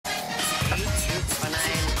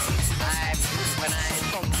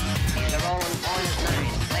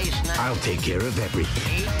I'll take care of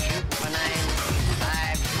everything. 8, 9,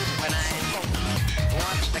 5, 9. Who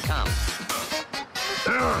wants to come?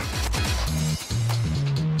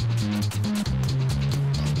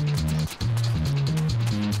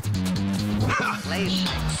 Place.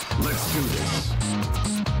 Let's do this.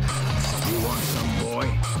 You want some, boy?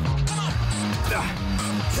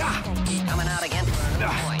 Coming out again for a new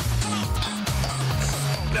point.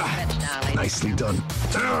 Bets now, ladies. Nicely done.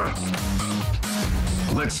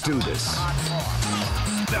 Let's do this. Mark 4.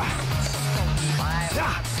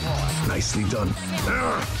 5, 4. Nicely done.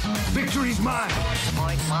 Victory's mine.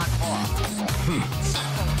 Point, Mark 4.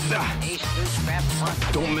 Ace, deuce, trap,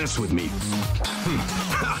 1. Don't mess with me.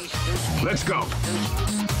 Ace, deuce, Let's go.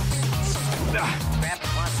 trap,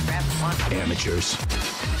 1. Amateurs. 9,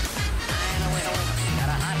 a winner. Got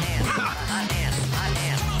a hot hand. Hot hand.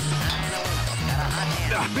 9, a winner. Got a hot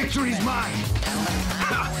hand. Victory's mine.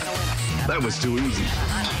 That was too easy.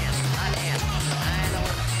 Hot hand. 9, a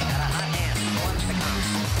winner. Got a hot hand. Who wants to come?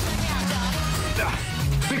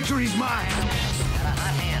 Victory's mine. Got a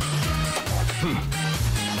hot hand.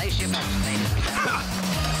 Place your bets, ladies and gentlemen.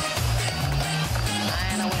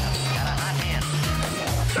 9, a winner. Got a hot hand.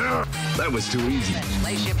 That was too easy.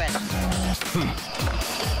 Place your bets.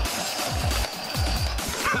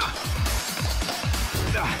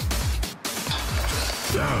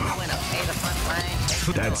 A winner. Pay the front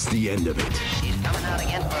line. That's the end of it. She's coming out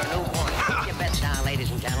again for a new point. Take your bets now,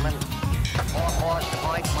 ladies and gentlemen. 4, 4's the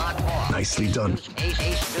point. Mark 4. Nicely done. Ace,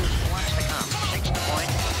 deuce. Who wants to come? 6 the point.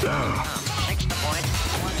 6 the point.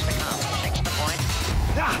 Who wants to come? 6 the point.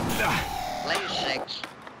 Play 6.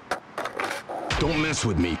 Don't mess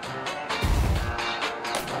with me.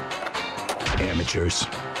 Amateurs.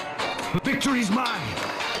 Victory's mine.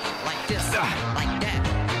 Like this, like that.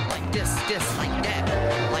 Like this, like that.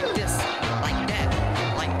 Like this, like that.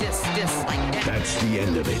 Like this, like that. That's the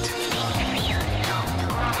end of it.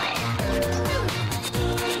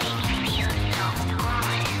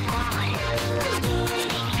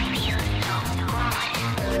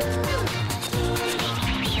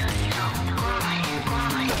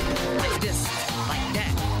 Like this, like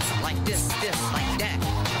that. Like this, like that.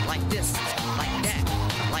 Like this, like that.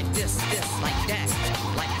 Like this, like that.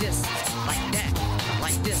 Like this, like that.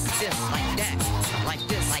 Like this,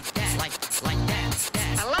 like that. Like this, like that.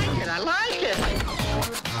 Like that. I like it. I like it.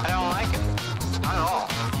 I don't like it at all.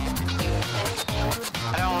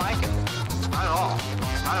 I don't like it at all.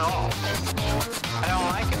 At all. I don't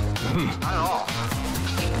like it at all.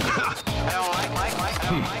 I don't I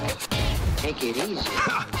don't like it. Take it easy.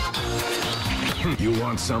 You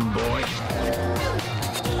want some, boy?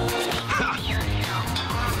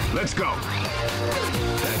 Let's go.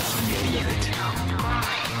 That's the end of it.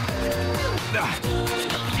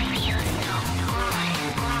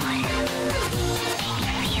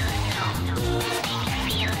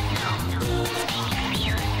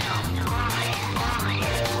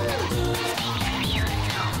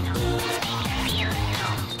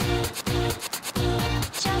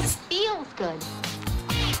 Just feels good.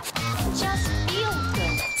 Just feels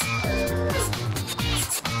good.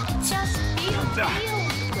 Just feels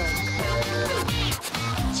good.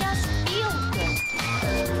 Just feels good.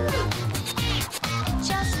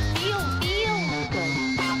 Just feels good.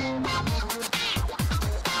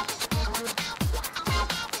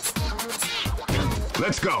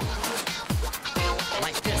 Let's go.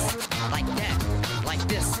 Like this, like that. Like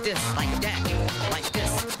this, like that. Like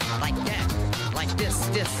this, like that. Like this,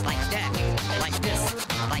 like that. Like this,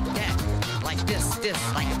 like that. Like this,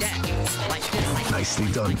 like that. Like this, like that.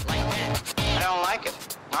 Nicely done. Like that. I don't like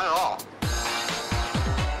it at all.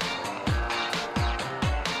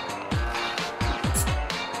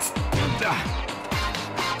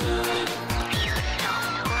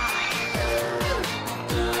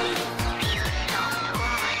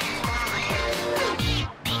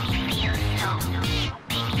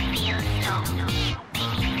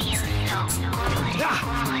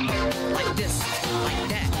 Like this, like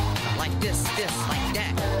that. Like this, like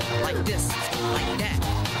that. Like this, like that.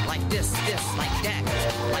 Like this, like that.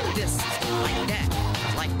 Like this, like that.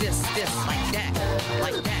 Like this, like that.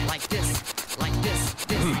 Like that, like this, like this,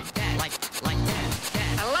 that, like that.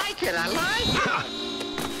 I like it, I like it.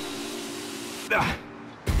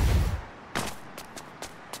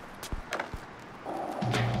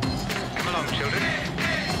 Come along, children.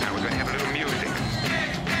 Now we're going to have a little music.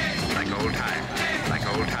 Like old times. Like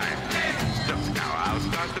old times. So, now I'll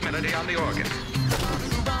start the melody on the organ.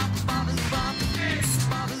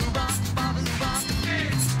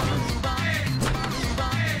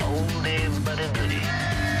 Oldie but a goodie.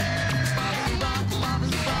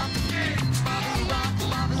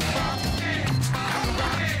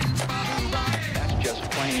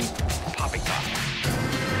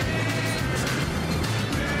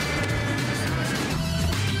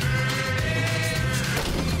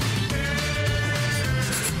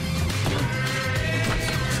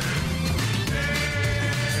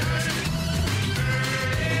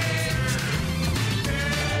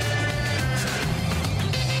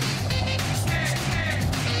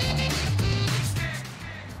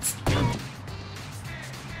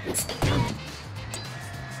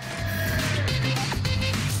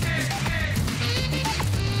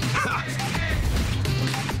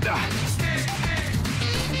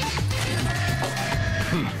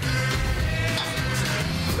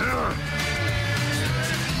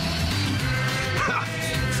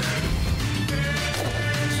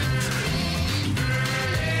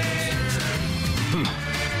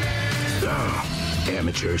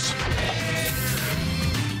 creatures.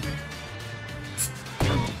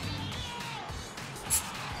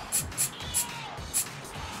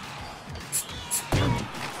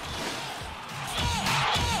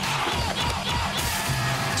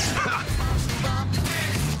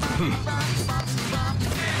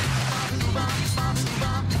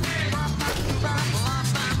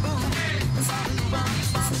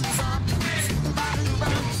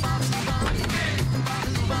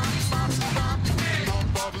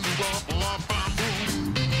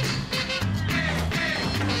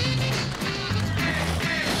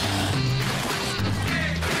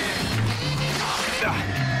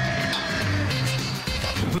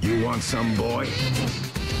 You want some, boy?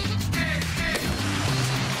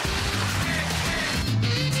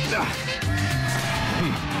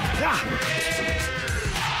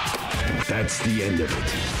 That's the end of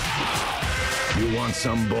it. You want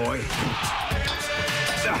some, boy?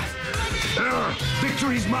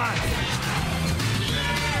 Victory's mine!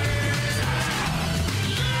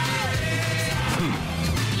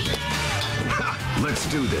 Let's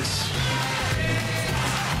do this.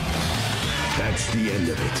 That's the end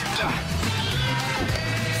of it.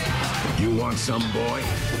 You want some, boy?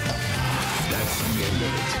 That's the end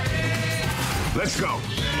of it. Let's go.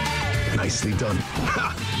 Nicely done.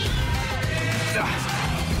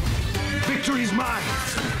 Victory's mine.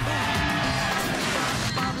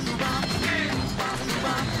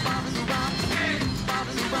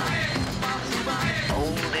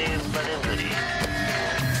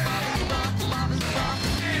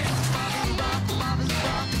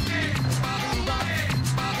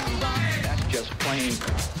 Just plain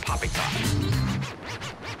poppycock.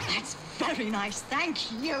 That's very nice.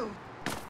 Thank you.